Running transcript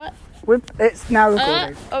It's now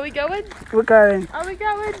recording. Are we going? We're going. Are we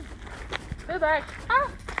going? We're back.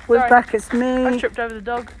 We're Sorry. back. It's I me tripped over the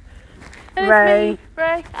dog. And Ray. It's me,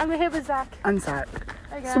 Ray. And we're here with Zach. and Zach.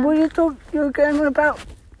 Again. So what you were going on about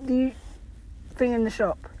the thing in the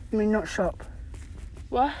shop? I mean, not shop.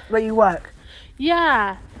 What? Where you work.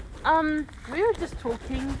 Yeah. We were just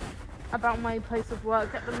talking about my place of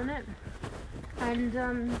work at the minute.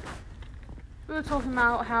 And, we were talking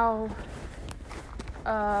about how,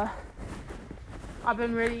 I've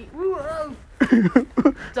been really... Whoa!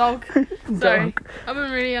 Dog. Sorry. Dog. I've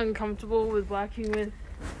been really uncomfortable with working with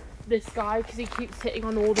this guy because he keeps hitting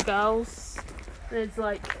on all the girls. And it's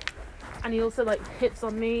like... And he also, like, hits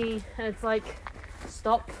on me. And it's like,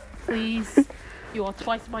 stop, please. You are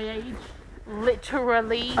twice my age.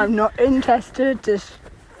 Literally. I'm not interested. Just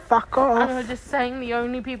fuck off. And I'm just saying the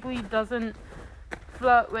only people he doesn't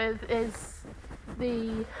flirt with is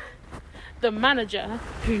the manager,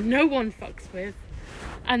 who no one fucks with,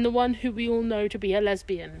 and the one who we all know to be a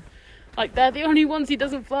lesbian. Like, they're the only ones he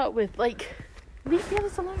doesn't flirt with. Like, leave the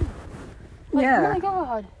others alone. Like, Yeah. oh my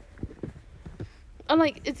god. And,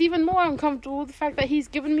 like, it's even more uncomfortable with the fact that he's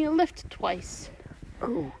given me a lift twice.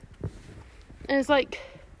 Oh. And it's like,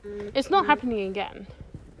 it's not happening again.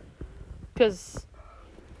 Because...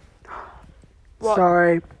 What?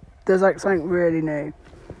 Sorry. There's like something really new.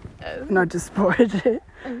 Oh. And I just spotted it.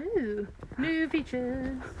 Ooh, new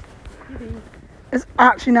features. It's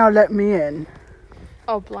actually now let me in,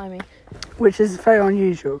 Oh, blimey. which is very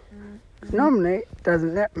unusual. 'Cause normally it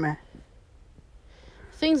doesn't let me.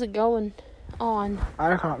 Things are going on.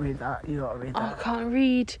 I can't read that. You gotta read Oh, I that. can't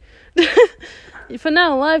read. For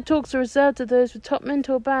now, live talks are reserved to those with top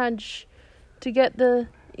mentor badge. To get the...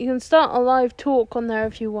 You can start a live talk on there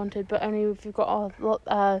if you wanted, but only if you've got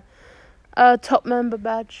a top member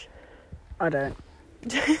badge. I don't.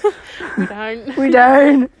 We don't. We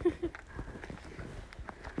don't.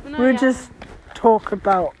 But no, We'll yeah. just talk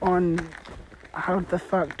about on how the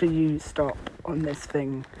fuck do you stop on this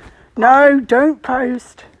thing. No, don't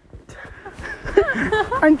post.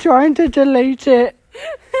 I'm trying to delete it.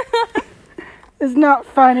 It's not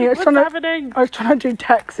funny. What's happening? I was trying to do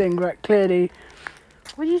texting, but clearly...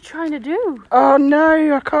 What are you trying to do? Oh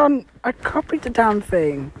no, I can't. I copied the damn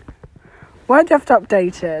thing. Why'd you have to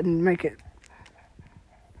update it and make it...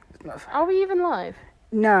 Are we even live?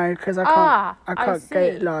 No, because I I can't see. get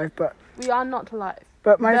it live, but We are not live.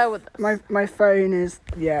 Bear Bear with us. my phone is,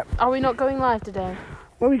 yeah. Are we not going live today?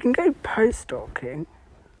 Well, we can go post-stalking.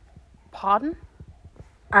 Pardon?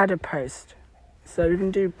 Add a post. So we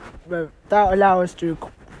can do, well, that'll allow us to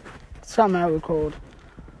somehow record.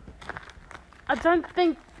 I don't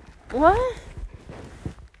think... What?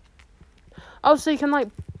 Oh, so you can, like,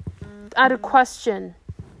 add a question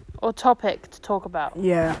or topic to talk about.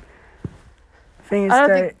 Yeah. Thing is, I don't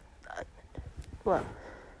though, think... What?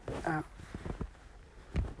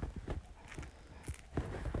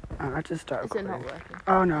 I just started Is it recording. not working?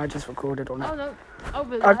 Oh no, I just recorded on Oh, it. no. Oh,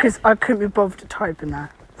 we're live? Because I couldn't be bothered to type in there.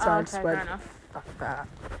 So Oh, I okay, just fair went, enough. fuck that.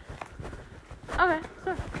 Okay,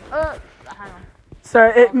 so... hang on. So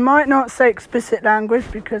it might not say explicit language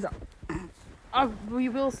because... We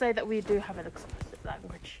will say that we do have an explicit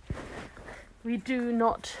language. We do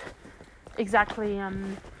not exactly,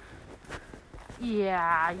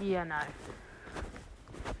 Yeah, no.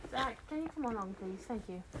 Zach, can you come along, please? Thank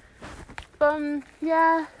you.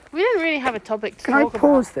 Yeah, we didn't really have a topic to Can I talk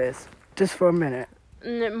pause this just for a minute? about.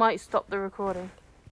 And it might stop the recording.